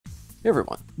Hey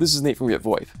everyone, this is Nate from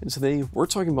VoIP, and today we're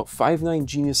talking about Five9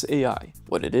 Genius AI,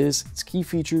 what it is, its key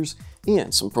features,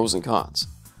 and some pros and cons.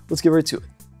 Let's get right to it.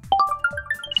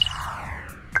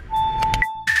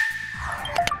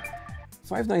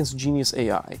 Five9's Genius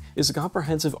AI is a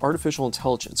comprehensive artificial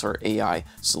intelligence, or AI,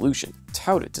 solution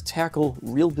touted to tackle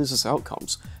real business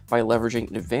outcomes by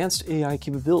leveraging advanced AI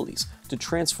capabilities to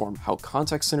transform how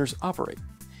contact centers operate.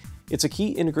 It's a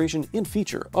key integration and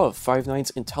feature of Five9's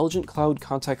intelligent cloud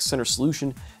contact center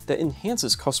solution that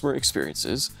enhances customer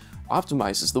experiences,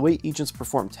 optimizes the way agents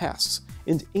perform tasks,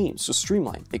 and aims to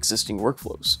streamline existing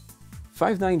workflows.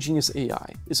 Five9 Genius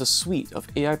AI is a suite of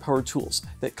AI-powered tools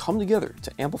that come together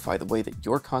to amplify the way that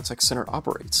your contact center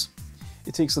operates.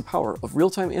 It takes the power of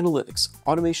real-time analytics,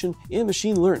 automation, and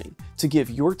machine learning to give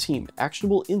your team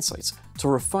actionable insights to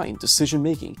refine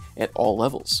decision-making at all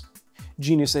levels.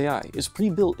 Genius AI is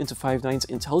pre-built into Five9's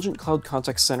intelligent cloud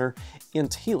contact center and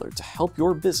tailored to help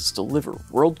your business deliver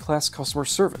world-class customer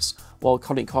service while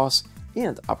cutting costs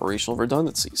and operational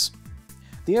redundancies.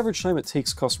 The average time it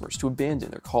takes customers to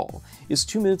abandon their call is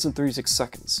 2 minutes and 36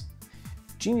 seconds.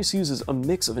 Genius uses a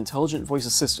mix of intelligent voice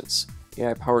assistants,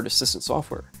 AI-powered assistant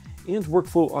software, and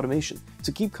workflow automation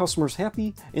to keep customers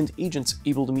happy and agents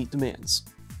able to meet demands.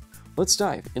 Let's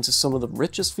dive into some of the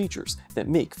richest features that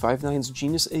make Five9's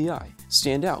Genius AI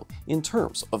stand out in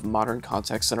terms of modern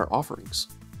contact center offerings.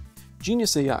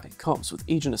 Genius AI comes with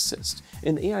Agent Assist,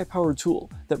 an AI-powered tool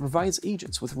that provides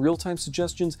agents with real-time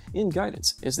suggestions and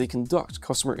guidance as they conduct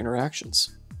customer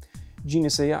interactions.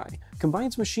 Genius AI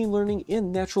combines machine learning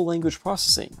and natural language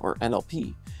processing, or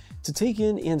NLP, to take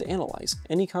in and analyze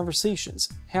any conversations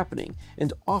happening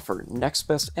and offer next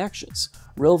best actions,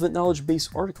 relevant knowledge-based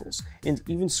articles, and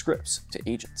even scripts to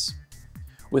agents.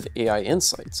 With AI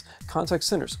insights, contact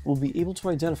centers will be able to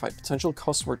identify potential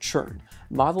customer churn,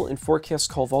 model and forecast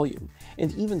call volume,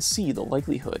 and even see the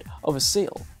likelihood of a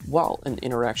sale while an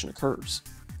interaction occurs.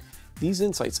 These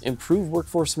insights improve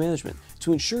workforce management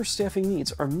to ensure staffing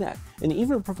needs are met and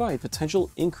even provide potential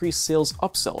increased sales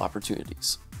upsell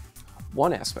opportunities.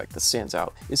 One aspect that stands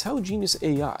out is how Genius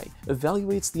AI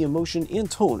evaluates the emotion and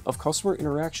tone of customer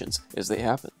interactions as they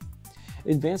happen.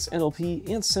 Advanced NLP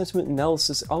and sentiment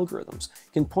analysis algorithms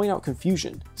can point out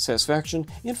confusion, satisfaction,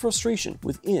 and frustration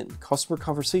within customer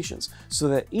conversations so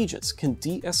that agents can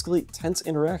de-escalate tense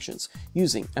interactions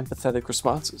using empathetic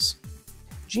responses.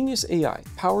 Genius AI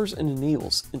powers and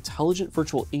enables intelligent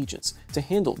virtual agents to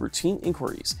handle routine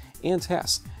inquiries and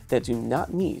tasks that do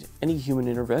not need any human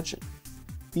intervention.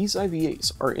 These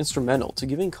IVAs are instrumental to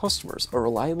giving customers a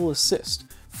reliable assist,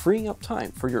 freeing up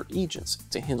time for your agents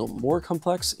to handle more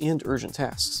complex and urgent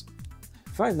tasks.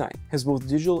 Five9 has both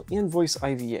digital and voice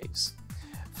IVAs.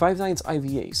 Five9's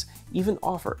IVAs even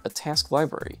offer a task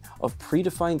library of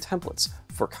predefined templates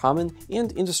for common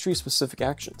and industry-specific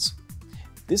actions.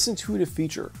 This intuitive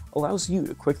feature allows you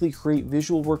to quickly create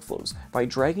visual workflows by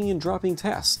dragging and dropping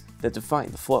tasks that define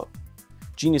the flow.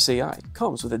 Genius AI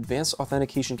comes with advanced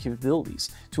authentication capabilities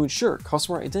to ensure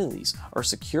customer identities are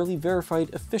securely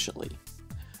verified efficiently.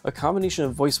 A combination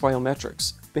of voice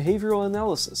biometrics, behavioral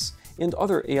analysis, and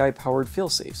other AI-powered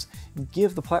failsafes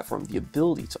give the platform the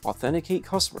ability to authenticate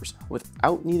customers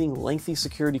without needing lengthy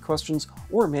security questions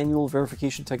or manual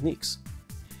verification techniques.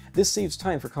 This saves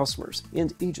time for customers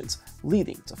and agents,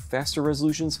 leading to faster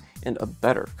resolutions and a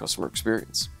better customer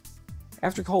experience.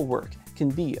 After-call work can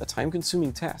be a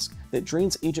time-consuming task that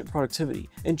drains agent productivity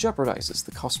and jeopardizes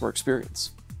the customer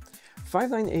experience.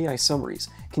 Five9 AI summaries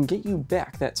can get you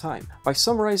back that time by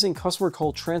summarizing customer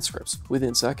call transcripts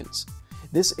within seconds.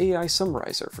 This AI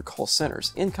summarizer for call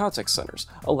centers and contact centers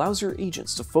allows your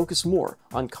agents to focus more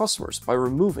on customers by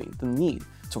removing the need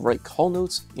to write call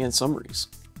notes and summaries.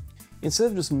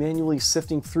 Instead of just manually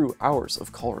sifting through hours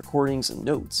of call recordings and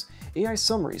notes, AI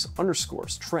summaries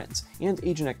underscores trends and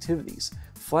agent activities,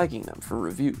 flagging them for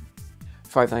review.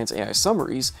 Five9's AI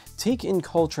summaries take in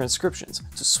call transcriptions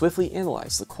to swiftly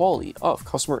analyze the quality of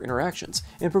customer interactions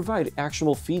and provide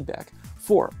actionable feedback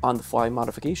for on-the-fly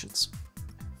modifications.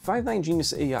 Five9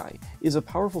 Genius AI is a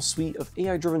powerful suite of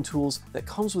AI-driven tools that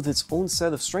comes with its own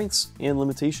set of strengths and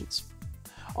limitations.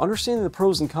 Understanding the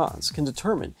pros and cons can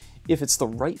determine if it's the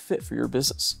right fit for your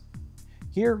business.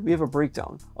 Here we have a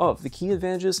breakdown of the key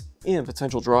advantages and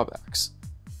potential drawbacks.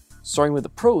 Starting with the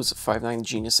pros of Five9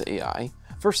 Genius AI,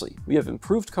 firstly, we have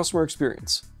improved customer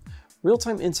experience.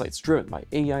 Real-time insights driven by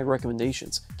AI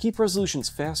recommendations keep resolutions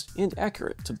fast and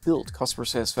accurate to build customer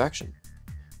satisfaction.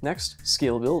 Next,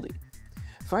 scalability.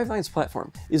 Five9's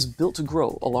platform is built to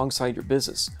grow alongside your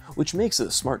business, which makes it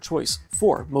a smart choice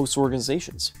for most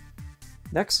organizations.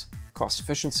 Next, cost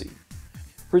efficiency.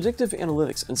 Predictive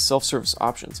analytics and self-service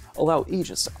options allow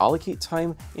agents to allocate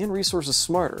time and resources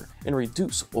smarter and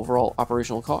reduce overall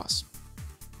operational costs.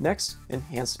 Next,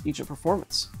 enhanced agent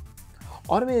performance.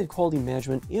 Automated quality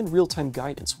management and real-time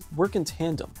guidance work in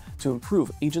tandem to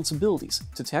improve agents' abilities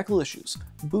to tackle issues,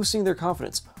 boosting their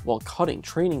confidence while cutting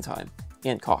training time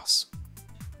and costs.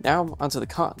 Now, onto the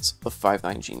cons of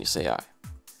Five9 Genius AI.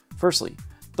 Firstly,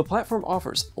 the platform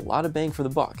offers a lot of bang for the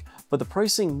buck, but the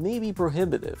pricing may be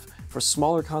prohibitive for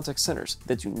smaller contact centers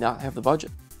that do not have the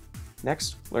budget.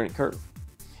 Next, learning curve.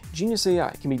 Genius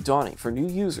AI can be daunting for new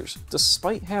users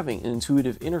despite having an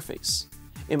intuitive interface.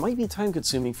 It might be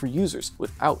time-consuming for users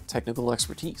without technical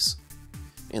expertise.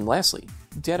 And lastly,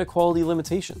 data quality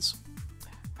limitations.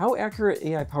 How accurate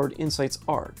AI-powered insights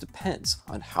are depends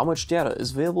on how much data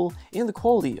is available and the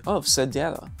quality of said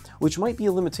data, which might be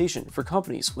a limitation for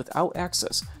companies without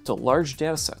access to large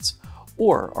datasets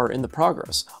or are in the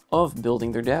progress of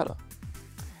building their data.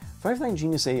 Five9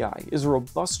 Genius AI is a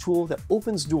robust tool that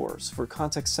opens doors for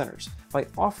contact centers by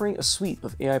offering a suite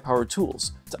of AI-powered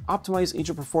tools to optimize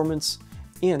agent performance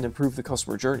and improve the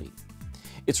customer journey.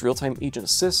 Its real-time agent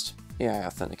assist, AI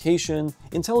authentication,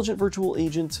 intelligent virtual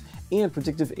agent, and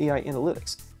predictive AI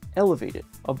analytics elevate it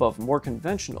above more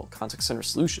conventional contact center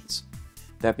solutions.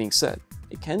 That being said,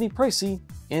 it can be pricey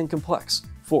and complex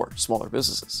for smaller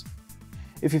businesses.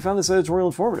 If you found this editorial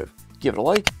informative, give it a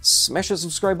like, smash that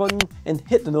subscribe button, and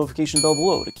hit the notification bell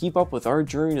below to keep up with our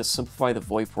journey to simplify the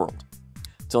VoIP world.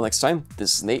 Till next time,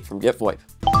 this is Nate from Get VoIP.